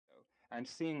and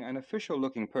seeing an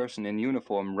official-looking person in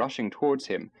uniform rushing towards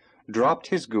him, dropped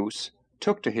his goose,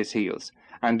 took to his heels,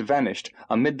 and vanished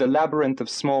amid the labyrinth of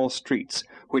small streets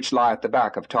which lie at the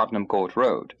back of Tottenham Court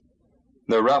Road.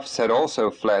 The roughs had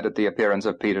also fled at the appearance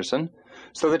of Peterson,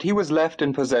 so that he was left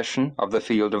in possession of the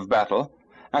field of battle,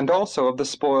 and also of the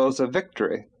spoils of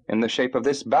victory in the shape of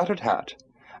this battered hat,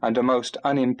 and a most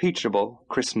unimpeachable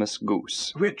Christmas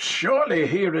goose. Which surely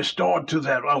he restored to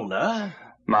their owner?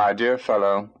 My dear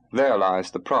fellow, there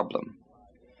lies the problem.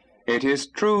 It is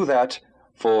true that,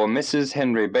 for Mrs.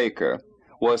 Henry Baker,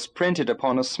 was printed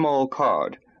upon a small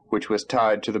card, which was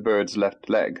tied to the bird's left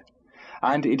leg,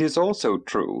 and it is also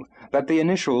true that the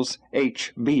initials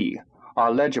H.B.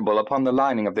 are legible upon the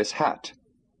lining of this hat.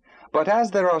 But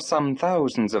as there are some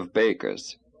thousands of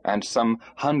Bakers, and some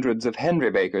hundreds of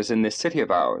Henry Bakers in this city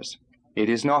of ours, it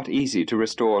is not easy to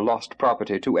restore lost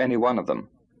property to any one of them.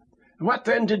 What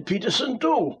then did Peterson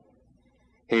do?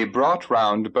 He brought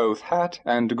round both hat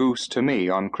and goose to me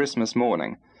on Christmas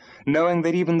morning, knowing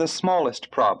that even the smallest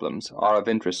problems are of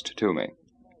interest to me.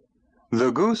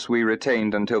 The goose we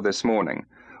retained until this morning,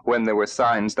 when there were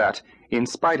signs that, in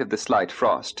spite of the slight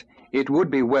frost, it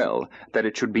would be well that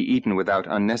it should be eaten without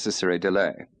unnecessary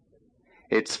delay.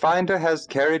 Its finder has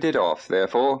carried it off,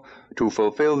 therefore, to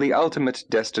fulfill the ultimate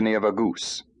destiny of a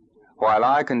goose, while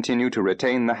I continue to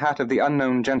retain the hat of the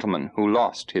unknown gentleman who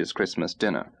lost his Christmas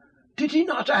dinner. Did he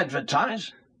not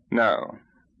advertise? No.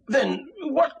 Then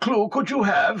what clue could you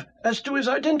have as to his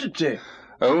identity?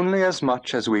 Only as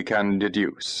much as we can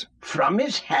deduce. From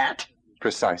his hat?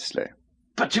 Precisely.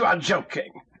 But you are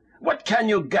joking. What can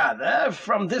you gather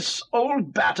from this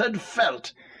old battered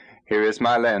felt? Here is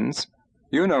my lens.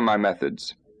 You know my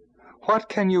methods. What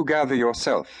can you gather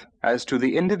yourself as to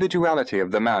the individuality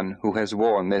of the man who has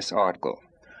worn this article?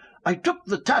 I took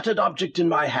the tattered object in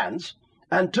my hands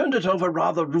and turned it over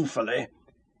rather ruefully.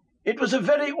 It was a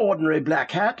very ordinary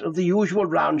black hat of the usual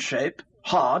round shape,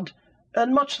 hard,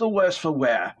 and much the worse for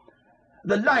wear.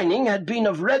 The lining had been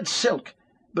of red silk,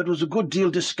 but was a good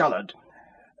deal discoloured.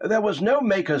 There was no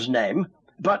maker's name,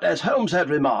 but, as Holmes had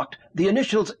remarked, the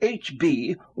initials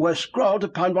H.B. were scrawled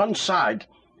upon one side.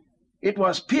 It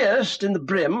was pierced in the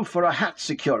brim for a hat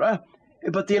securer,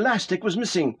 but the elastic was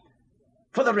missing.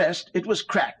 For the rest, it was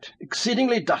cracked,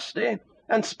 exceedingly dusty,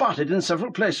 and spotted in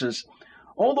several places,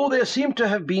 although there seemed to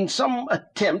have been some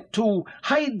attempt to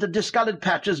hide the discoloured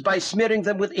patches by smearing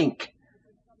them with ink.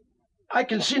 "I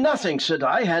can see nothing," said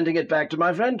I, handing it back to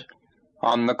my friend.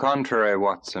 On the contrary,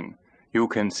 Watson, you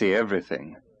can see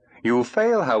everything. You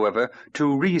fail, however,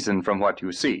 to reason from what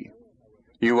you see.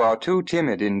 You are too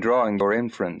timid in drawing your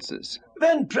inferences.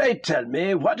 Then pray tell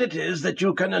me what it is that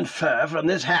you can infer from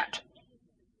this hat.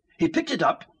 He picked it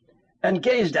up and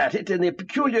gazed at it in the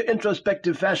peculiar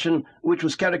introspective fashion which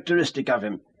was characteristic of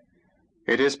him.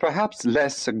 It is perhaps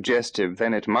less suggestive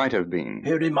than it might have been,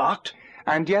 he remarked.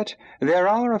 And yet there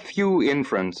are a few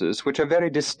inferences which are very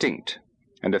distinct,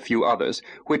 and a few others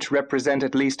which represent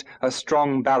at least a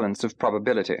strong balance of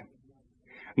probability.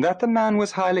 That the man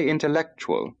was highly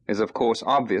intellectual is of course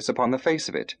obvious upon the face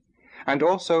of it, and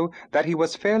also that he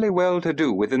was fairly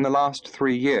well-to-do within the last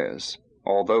 3 years,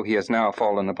 although he has now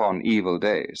fallen upon evil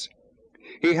days.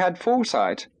 He had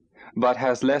foresight, but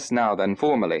has less now than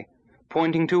formerly,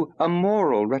 pointing to a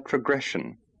moral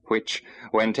retrogression, which,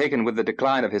 when taken with the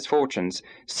decline of his fortunes,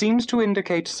 seems to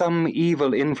indicate some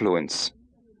evil influence,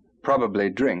 probably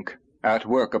drink, at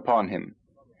work upon him.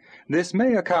 This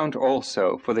may account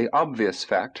also for the obvious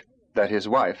fact that his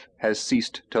wife has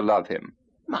ceased to love him.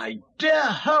 My dear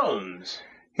Holmes!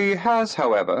 He has,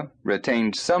 however,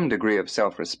 retained some degree of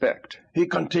self-respect, he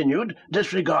continued,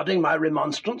 disregarding my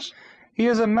remonstrance. He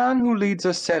is a man who leads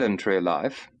a sedentary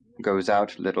life, goes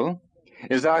out little,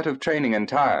 is out of training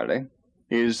entirely,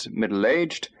 is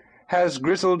middle-aged, has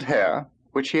grizzled hair,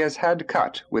 which he has had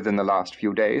cut within the last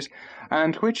few days,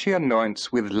 and which he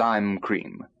anoints with lime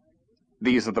cream.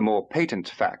 These are the more patent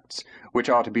facts which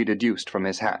are to be deduced from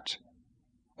his hat.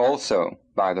 Also,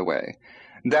 by the way,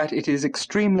 that it is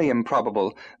extremely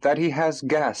improbable that he has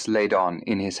gas laid on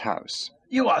in his house.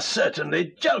 You are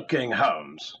certainly joking,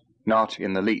 Holmes. Not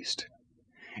in the least.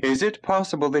 Is it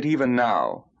possible that even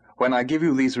now, when I give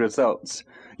you these results,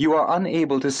 you are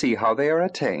unable to see how they are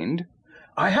attained?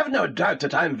 I have no doubt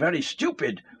that I am very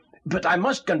stupid, but I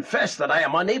must confess that I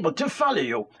am unable to follow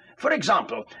you. For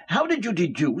example, how did you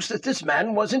deduce that this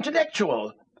man was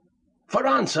intellectual? For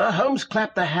answer, Holmes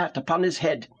clapped the hat upon his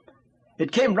head.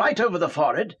 It came right over the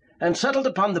forehead and settled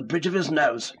upon the bridge of his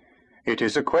nose. It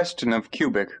is a question of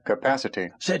cubic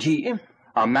capacity, said he.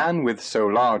 A man with so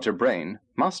large a brain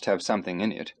must have something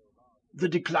in it. The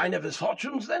decline of his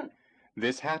fortunes, then?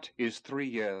 This hat is 3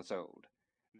 years old.